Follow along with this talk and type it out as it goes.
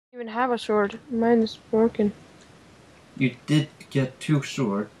even have a sword. Mine is broken. You did get 2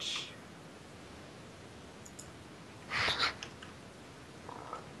 swords.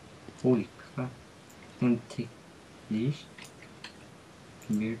 Holy crap. I'm gonna take these.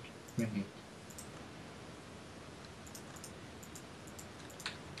 Weird grenade.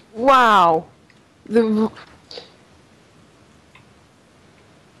 Wow.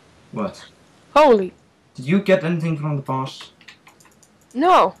 What? Holy. Did you get anything from the boss?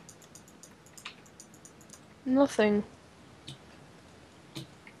 No. Nothing.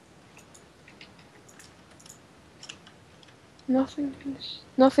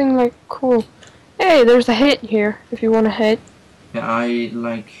 Nothing like cool. Hey, there's a hit here if you want a hit. Yeah, I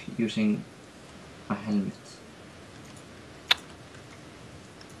like using a helmet.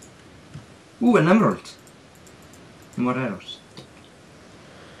 Ooh, an emerald! More arrows.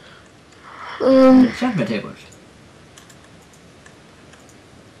 An enchantment table.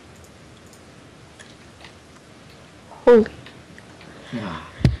 Holy. Yeah.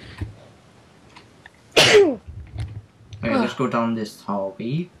 Okay, let's go down this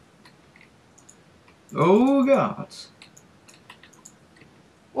hallway. Oh god.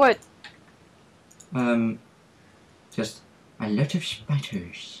 What? Just a lot of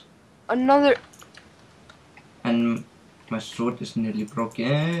spiders. Another. And my sword is nearly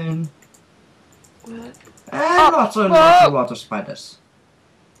broken. What? And lots of spiders.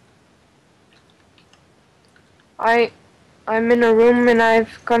 I'm in a room and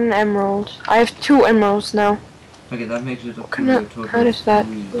I've got an emerald. I have 2 emeralds now. Okay, that makes it a total. How does that?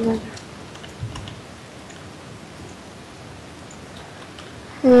 3.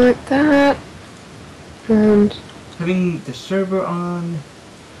 Like that. And Having the server on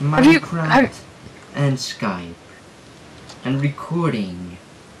Minecraft and Skype and recording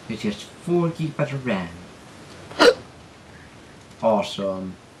with just 4 GB of RAM.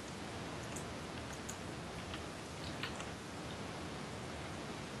 Awesome.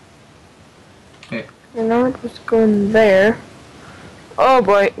 Okay. I know it was going there. Oh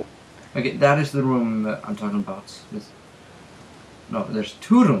boy. Okay, that is the room I'm talking about. No, there's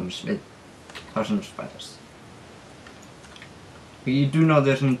 2 rooms with thousands of spiders. But you do know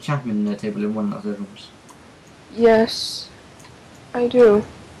there's an enchantment table in one of the rooms. Yes, I do.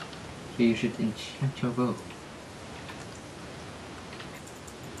 So you should enchant your bow.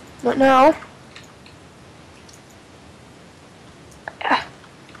 Not now.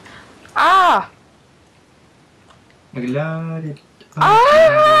 Ah! Okay, load it.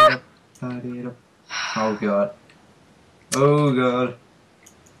 Ah! Load it up. Oh god. Oh god.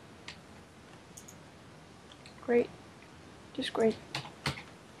 Great. Just great.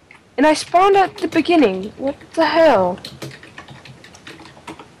 And I spawned at the beginning. What the hell?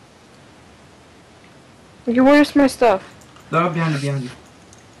 Okay, where's my stuff? No, behind you.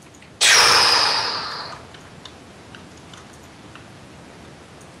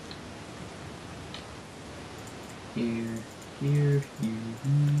 Here.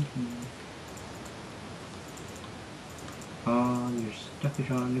 Oh, your stuff is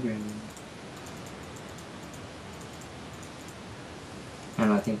on the ground.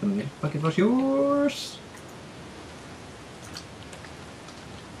 And I think the milk bucket was yours.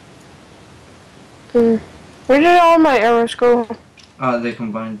 Where did all my arrows go? They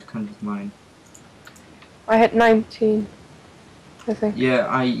combined kind with mine. I had 19, I think.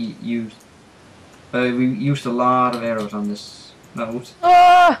 Yeah, we used a lot of arrows on this note.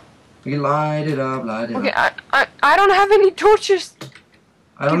 Ah! We light it up. Okay, I don't have any torches.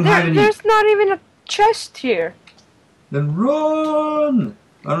 I don't have any. There's not even a chest here. Then run!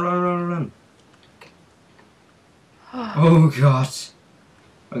 Run. Oh god.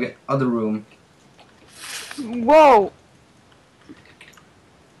 Okay, other room. Whoa.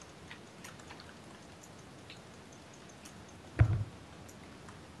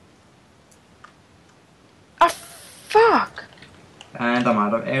 Ah, fuck. And I'm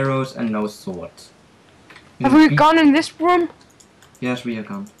out of arrows and no sword. Have we gone in this room? Yes, we have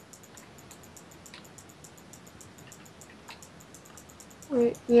gone.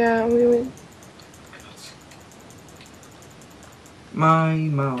 Wait, yeah, we went. My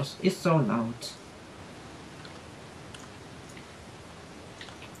mouse is so loud.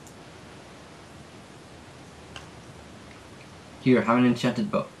 Here, have an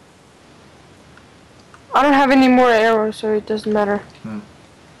enchanted bow. I don't have any more arrows, so it doesn't matter.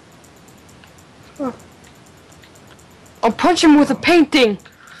 Oh. I'll punch him with a painting.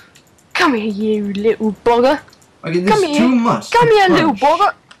 Come here, you little bugger. Okay, this is too much. Come here, little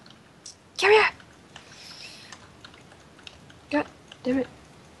bugger. Come here. God damn it.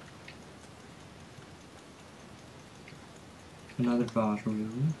 Another boss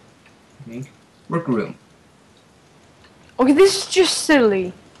room. I think. Workroom. Okay, this is just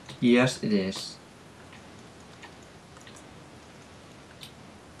silly. Yes, it is.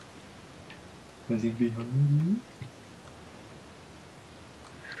 Is he behind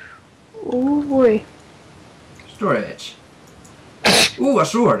you? Oh boy. Storage. Ooh, a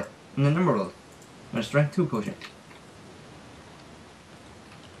sword! And an emerald. And a strength 2 potion.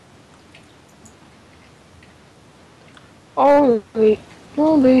 Holy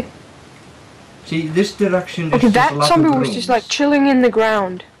moly. See, this direction is Okay, just that a lot zombie of was rooms. just like chilling in the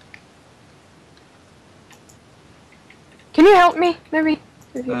ground. Can you help me? Maybe?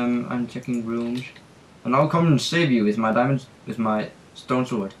 I'm checking rooms. And I'll come and save you with my diamonds, with my stone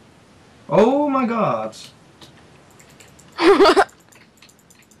sword. Oh my god!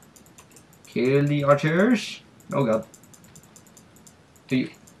 Kill the archers! Oh god. You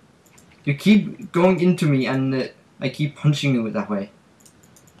keep going into me and I keep punching you that way.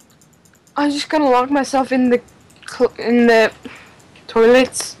 I'm just gonna lock myself in the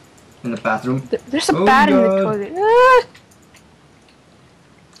toilets. In the bathroom. There's a Oh bat in the God. toilet. Ah!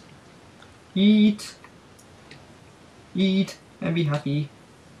 Eat! Eat and be happy.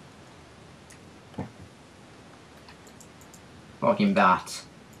 Fucking bat.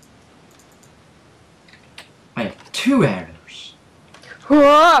 I have 2 arrows.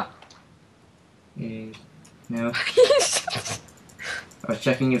 Ah! No. I was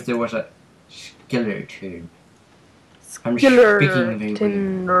checking if there was a skeleton. I'm speaking very weird.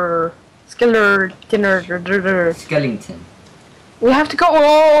 Skeleton. Skeleton. We have to go.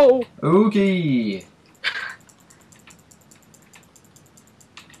 Oh! Okay.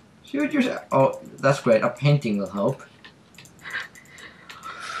 Shoot yourself. Oh, that's great. A painting will help.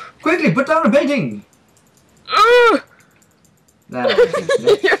 Quickly, put down a painting. That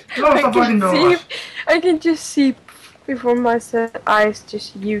close the fucking door. I can just see before my eyes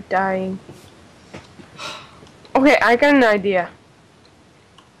just you dying. Okay, I got an idea.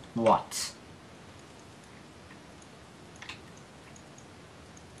 What?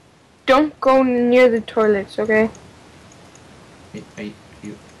 Don't go near the toilets, okay? Are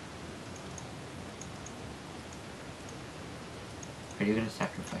you gonna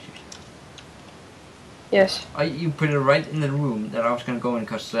sacrifice yourself? Yes. You put it right in the room that I was gonna go in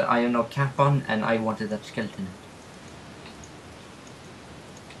because I have no cap on and I wanted that skeleton.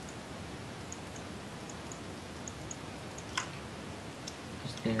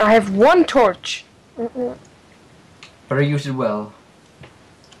 I have 1 torch. Better use it well.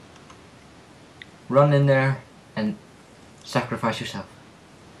 Run in there and sacrifice yourself.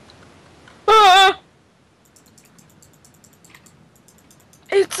 Ah!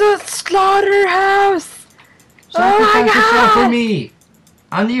 It's a slaughterhouse! Sacrifice yourself for God! me!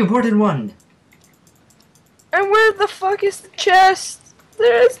 I'm the important one. And where the fuck is the chest?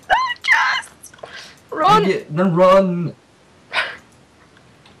 There is no chest! Run! Then run!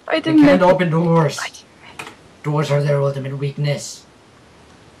 I They didn't can't make open doors. I didn't make it. Doors are their ultimate weakness.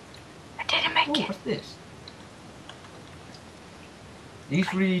 I didn't make it. What's this?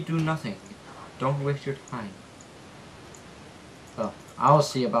 These really do nothing. Don't waste your time. Oh, I'll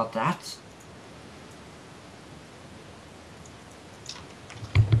see about that.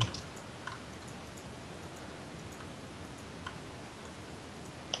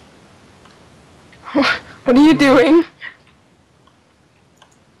 What are you doing?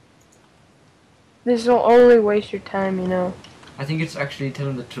 This will only waste your time, you know. I think it's actually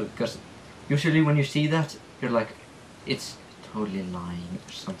telling the truth, because usually when you see that, you're like, it's totally lying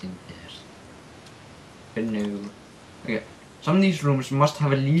or something there. But no. Okay. Some of these rooms must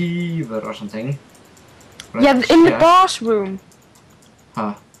have a lever or something. Right? Yeah, in the boss room.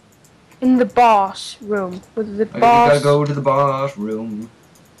 Huh. In the boss room. With the Okay, boss. we gotta go to the boss room.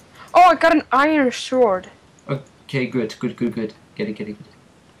 Oh, I got an iron sword. Okay, good. Get it.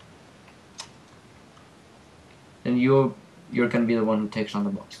 Then you're gonna be the one who takes on the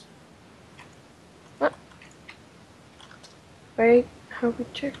boss. Wait, have we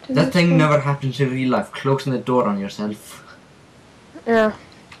checked in That this thing one? never happens in real life, closing the door on yourself. Yeah.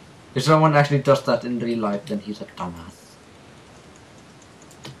 If someone actually does that in real life, then he's a dumbass.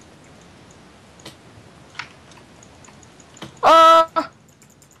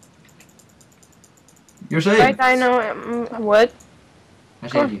 You're safe! Right, I know. What? I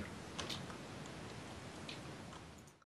saved you.